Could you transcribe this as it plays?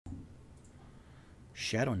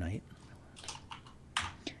Shadow Knight.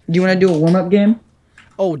 Do you want to do a warm-up game?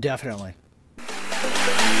 Oh, definitely.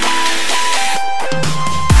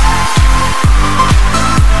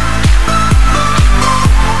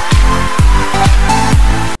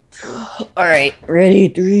 All right, ready?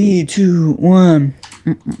 3, 2, 1.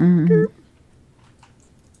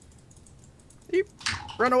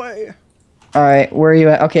 Run away. All right, where are you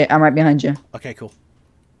at? Okay, I'm right behind you. Okay, cool.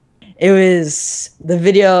 It was the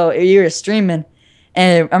video you were streaming,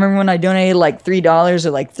 and I remember when I donated like $3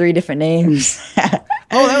 or like 3 different names.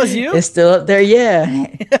 Oh, that was you? It's still up there, yeah.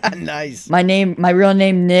 Nice. My real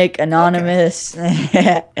name, Nick, anonymous.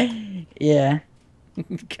 Okay. Yeah.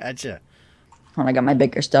 Gotcha. Hold on, I got my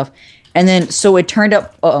bigger stuff. And then, so it turned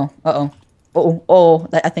up. I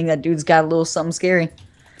think that dude's got a little something scary.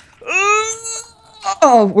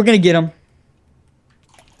 Oh, we're gonna get him.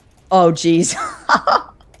 Oh, jeez.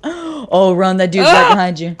 Oh, run, that dude's right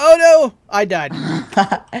behind you. Oh, no. I died.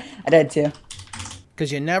 I died too.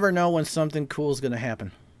 Because you never know when something cool is going to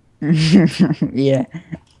happen. Yeah.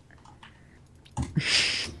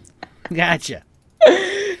 Gotcha.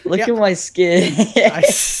 Look at my skin. I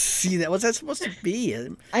see that. What's that supposed to be?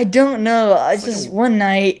 I don't know. One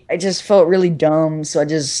night, I just felt really dumb, so I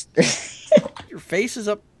just... Your face is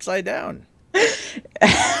upside down.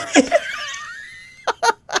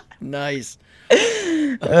 Nice.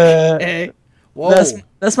 Hey. Whoa.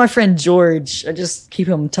 That's my friend George. I just keep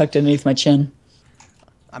him tucked underneath my chin.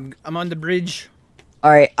 I'm on the bridge.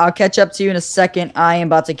 All right, I'll catch up to you in a second. I am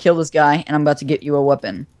about to kill this guy, and I'm about to get you a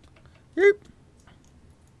weapon. Yep.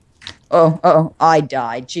 Oh, I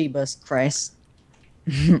died. Jeebus Christ.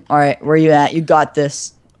 All right, where you at? You got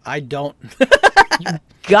this. I don't. You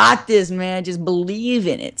got this, man. Just believe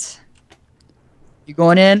in it. You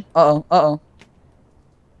going in? Uh-oh.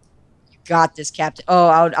 You got this, Captain. Oh,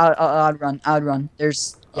 I'd run.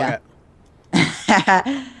 There's, yeah.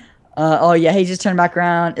 Okay. Oh, yeah, he just turned back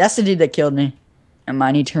around. That's the dude that killed me. And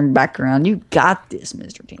mine, he turned back around. You got this,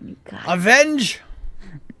 Mr. Team. You got it. Avenge!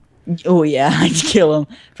 Oh, yeah, I'd kill him.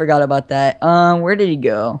 Forgot about that. Where did he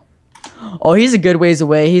go? Oh, he's a good ways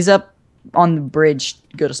away. He's up on the bridge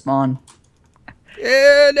to go to spawn.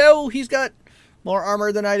 Yeah, no, he's got more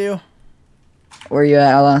armor than I do. Where you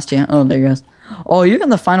at? I lost you. Oh, there he goes. Oh, you're in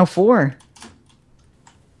the final 4.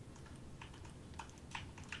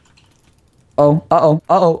 Oh,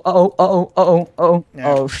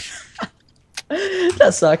 Yeah.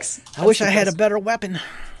 That sucks. I wish I had a better weapon.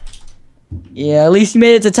 Yeah, at least you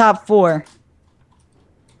made it to top 4.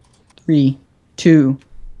 3, 2,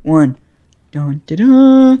 1. Dun, dun,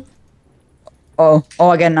 dun. Oh,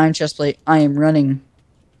 I got a 9 chest plate. I am running.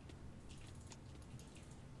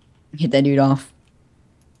 Hit that dude off.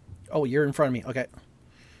 Oh, you're in front of me. Okay.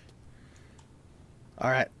 All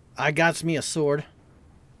right. I got me a sword.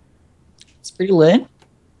 It's pretty lit.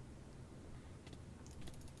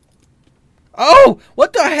 Oh,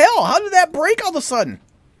 what the hell? How did that break all of a sudden?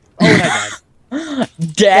 Oh, and I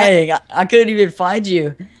died. Dang, I couldn't even find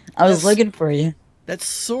you. I was looking for you. That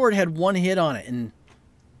sword had 1 hit on it, and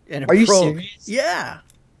it Are you broke. serious? Yeah.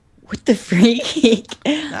 What the freak?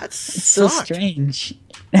 That's so strange.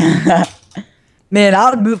 Man, I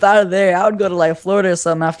would move out of there. I would go to like Florida or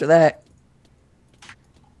something after that.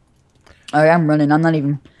 Alright, I'm running. I'm not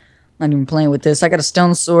even playing with this. I got a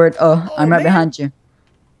stone sword. Oh, I'm right behind you.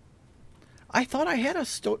 I thought I had a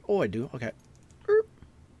stone. Oh, I do. Okay.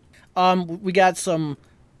 We got some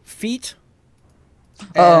feet.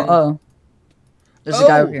 Oh. There's a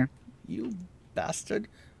guy over here. You bastard.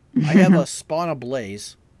 I have a spawn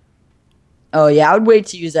ablaze. Oh, yeah. I would wait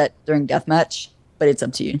to use that during deathmatch, but it's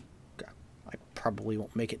up to you. Okay. I probably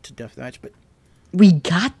won't make it to deathmatch, but... We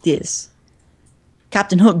got this.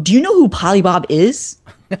 Captain Hook, do you know who Polybob is?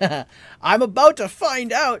 I'm about to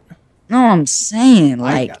find out. No, I'm saying,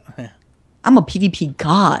 like, I'm a PvP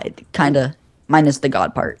god, kind of, minus the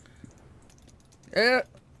god part. Yeep.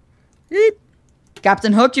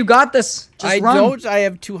 Captain Hook, you got this. Just run. Don't. I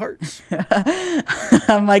have 2 hearts.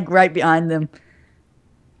 I'm like right behind them.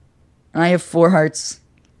 I have 4 hearts.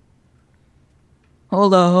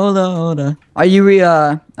 Hold on. Are you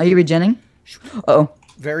regenning? Uh-oh.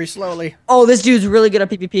 Very slowly. Oh, this dude's really good at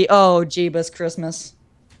PvP. Oh, Jeebus Christmas.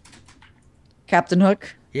 Captain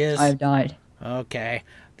Hook? Yes. I've died. Okay.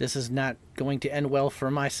 This is not going to end well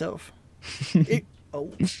for myself.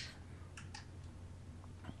 Oh.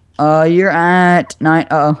 You're at 9.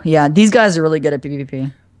 Oh, yeah. These guys are really good at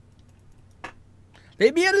PvP.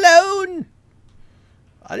 Leave me alone!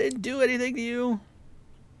 I didn't do anything to you.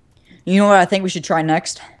 You know what I think we should try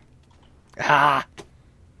next? Ah.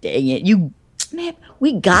 Dang it. Man,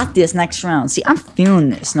 we got this next round. See, I'm feeling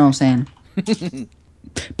this. Know what I'm saying?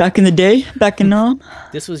 Back in the day, back in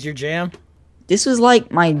This was your jam? this was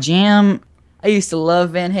like my jam. I used to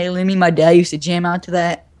love Van Halen. Me and my dad used to jam out to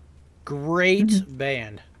that. Great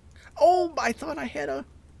band. Oh, I thought I had a...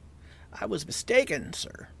 I was mistaken,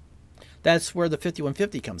 sir. That's where the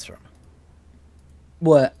 5150 comes from.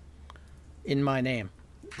 What? In my name.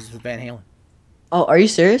 This is Van Halen. Oh, are you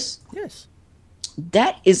serious? Yes.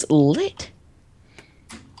 That is lit.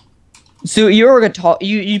 So you're a guitar.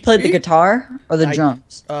 You played the guitar or the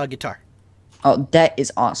drums? Guitar. Oh, that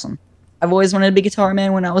is awesome. I've always wanted to be a guitar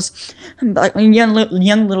man when I was like a young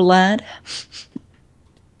little lad.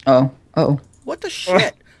 Oh. What the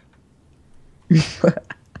shit?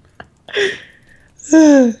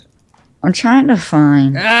 I'm trying to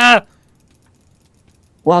find. Ah!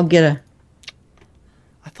 Well, I'll get a.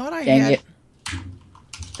 I thought I Dang had... it.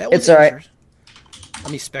 That was It's alright. yours.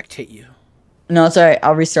 Let me spectate you. No, it's alright.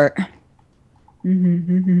 I'll restart.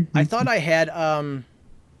 I thought I had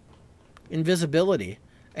invisibility,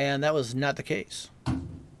 and that was not the case.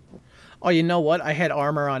 Oh, you know what? I had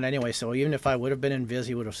armor on anyway, so even if I would have been invis,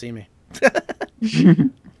 he would have seen me.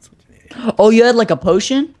 Oh, you had like a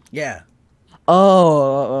potion? Yeah.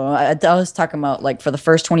 Oh, I was talking about like for the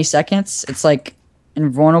first 20 seconds, it's like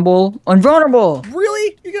invulnerable. Invulnerable!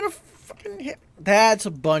 Really? You're gonna fucking hit... That's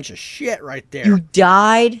a bunch of shit right there. You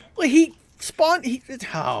died? Well, he spawned...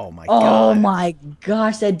 Oh, my Oh God. my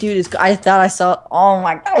gosh, that dude is... I thought I saw... Oh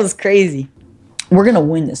my... That was crazy. We're gonna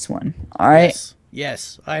win this one, alright? Yes.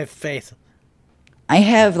 Yes, I have faith. I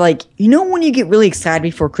have like... You know when you get really excited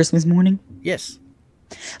before Christmas morning? Yes.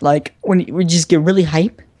 Like when we just get really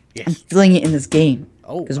hype? Yes. I'm feeling it in this game.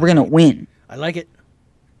 Oh, Because we're gonna win. I like it.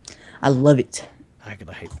 I love it. I could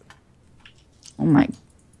hype. Oh my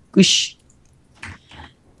gosh.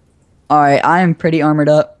 Alright, I am pretty armored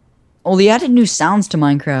up. Oh, they added new sounds to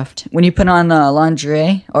Minecraft. When you put on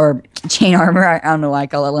lingerie or chain armor, I don't know why I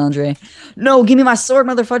call it lingerie. No, give me my sword,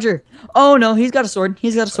 motherfudger. Oh no, he's got a sword.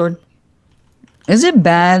 He's got a sword. Is it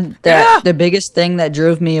bad that the biggest thing that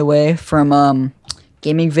drove me away from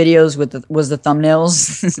gaming videos was the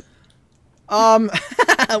thumbnails?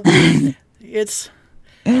 It's,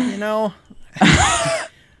 you know,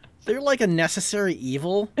 they're like a necessary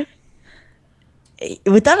evil.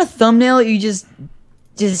 Without a thumbnail, you just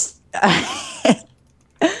what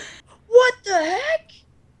the heck?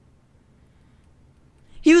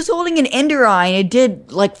 He was holding an ender eye and it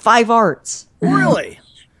did like 5 arts. Really?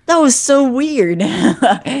 That was so weird.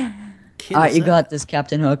 Alright, you that? got this,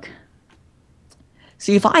 Captain Hook.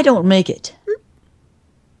 See, if I don't make it,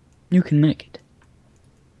 you can make it.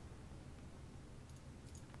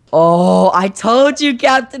 Oh, I told you,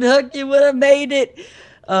 Captain Hook, you would have made it.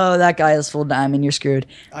 Oh, that guy is full diamond. You're screwed.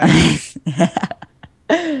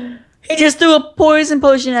 He just threw a poison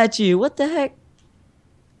potion at you. What the heck?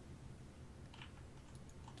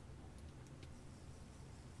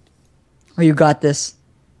 Oh, you got this.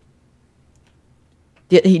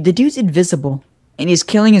 The dude's invisible, and he's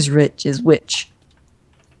killing his witch.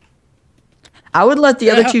 I would let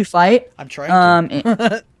the other two fight. I'm trying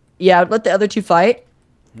to. Yeah, I'd let the other two fight.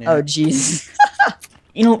 Yeah. Oh, jeez.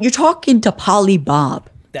 You know, you're talking to Polly Bob.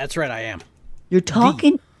 That's right, I am. You're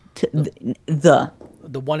talking to the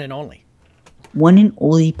one and only. One and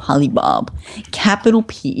only Polly Bob. Capital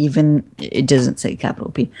P, even it doesn't say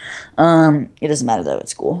capital P. It doesn't matter though,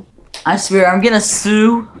 it's cool. I swear I'm gonna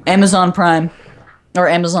sue Amazon Prime. Or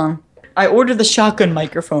Amazon. I ordered the shotgun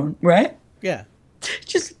microphone, right? Yeah.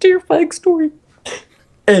 Just a terrifying story.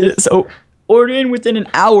 And so ordered in within an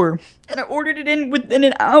hour. And I ordered it in within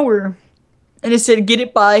an hour. And it said get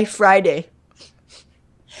it by Friday.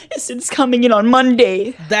 It said it's coming in on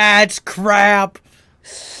Monday. That's crap.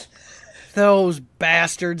 Those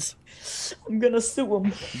bastards. I'm gonna sue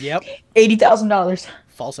them. Yep. $80,000.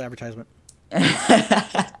 False advertisement.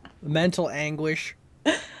 Mental anguish.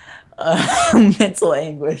 Mental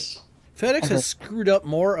anguish. FedEx has screwed up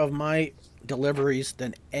more of my deliveries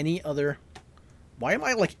than any other. Why am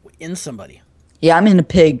I like in somebody? Yeah, I'm in a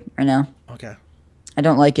pig right now. Okay. I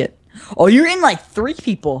don't like it. Oh, you're in like 3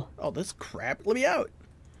 people. Oh, this crap. Let me out.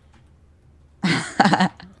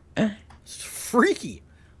 It's freaky.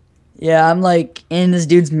 Yeah, I'm like in this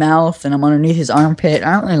dude's mouth and I'm underneath his armpit.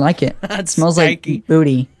 I don't really like it. It smells stanky. like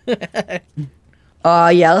booty.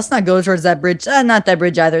 Yeah, let's not go towards that bridge. Not that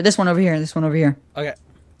bridge either. This one over here. This one over here. Okay.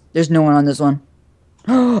 There's no one on this one.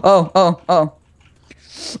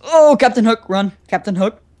 Oh, Captain Hook, run. Captain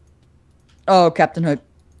Hook. Oh, Captain Hook.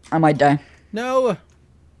 I might die. No.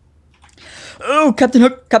 Oh, Captain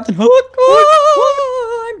Hook. Captain Hook.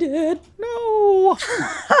 Oh, I'm dead. No.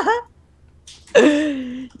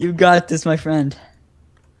 You got this, my friend.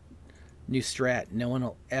 New strat. No one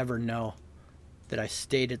will ever know that I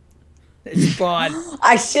stayed at its spawn.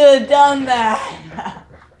 I should have done that.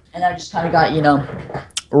 And I just kind of got, you know,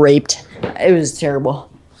 raped. It was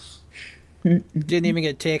terrible. Didn't even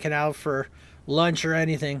get taken out for lunch or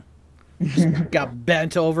anything. Just got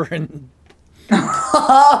bent over and...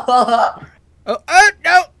 Oh,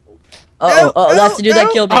 no! That's the dude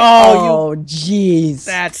that killed me. Oh, jeez.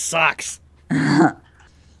 That sucks. Well,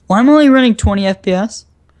 I'm only running 20 FPS.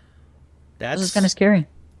 That's This is kind of scary.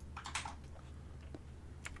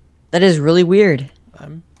 That is really weird.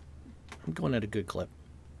 I'm going at a good clip.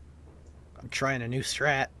 I'm trying a new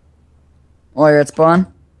strat. Oh, you're at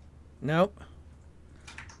spawn? Nope.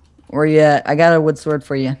 Where you at? I got a wood sword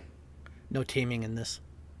for you. No teaming in this.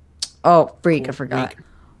 Oh, freak, I forgot.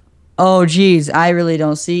 Oh, jeez, I really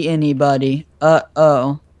don't see anybody.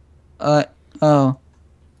 Uh-oh. Uh-oh.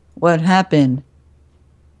 What happened?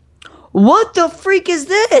 What the freak is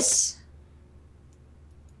this?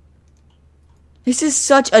 This is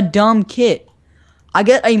such a dumb kit. I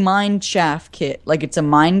get a mine shaft kit. Like, it's a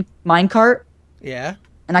mine cart. Yeah.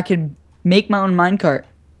 And I could make my own mine cart.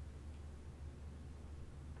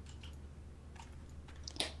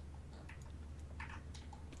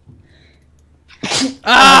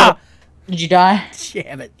 Ah! Did you die?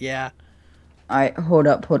 Damn it, yeah. Alright, hold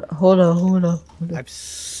up. I'm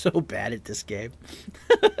so bad at this game.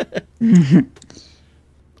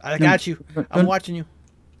 I got you. I'm watching you.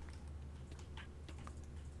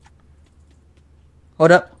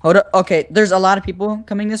 Hold up. Okay, there's a lot of people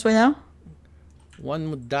coming this way now. One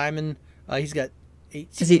with diamond. He's got 18.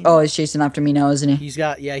 Is he? Oh, he's chasing after me now, isn't he? He's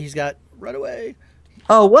got run away.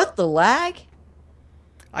 Oh, what the lag?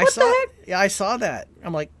 I saw that.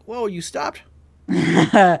 I'm like, whoa, you stopped?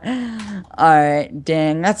 Alright,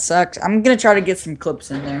 dang, that sucks. I'm gonna try to get some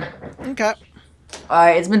clips in there. Okay.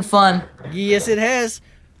 Alright, it's been fun. Yes, it has.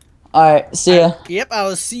 Alright, see ya. Yep,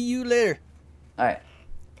 I'll see you later. Alright.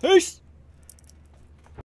 Peace.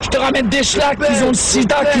 Je te ramène des schlacs, ils ont le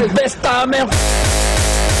sida qui baisse ta mère.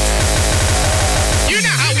 You know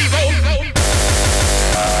how we roll.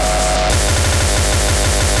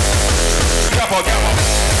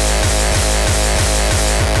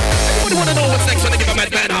 Everybody wanna know what's next when I give a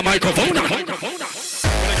madman a microphone.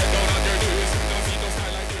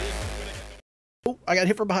 Oh, I got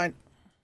hit from behind.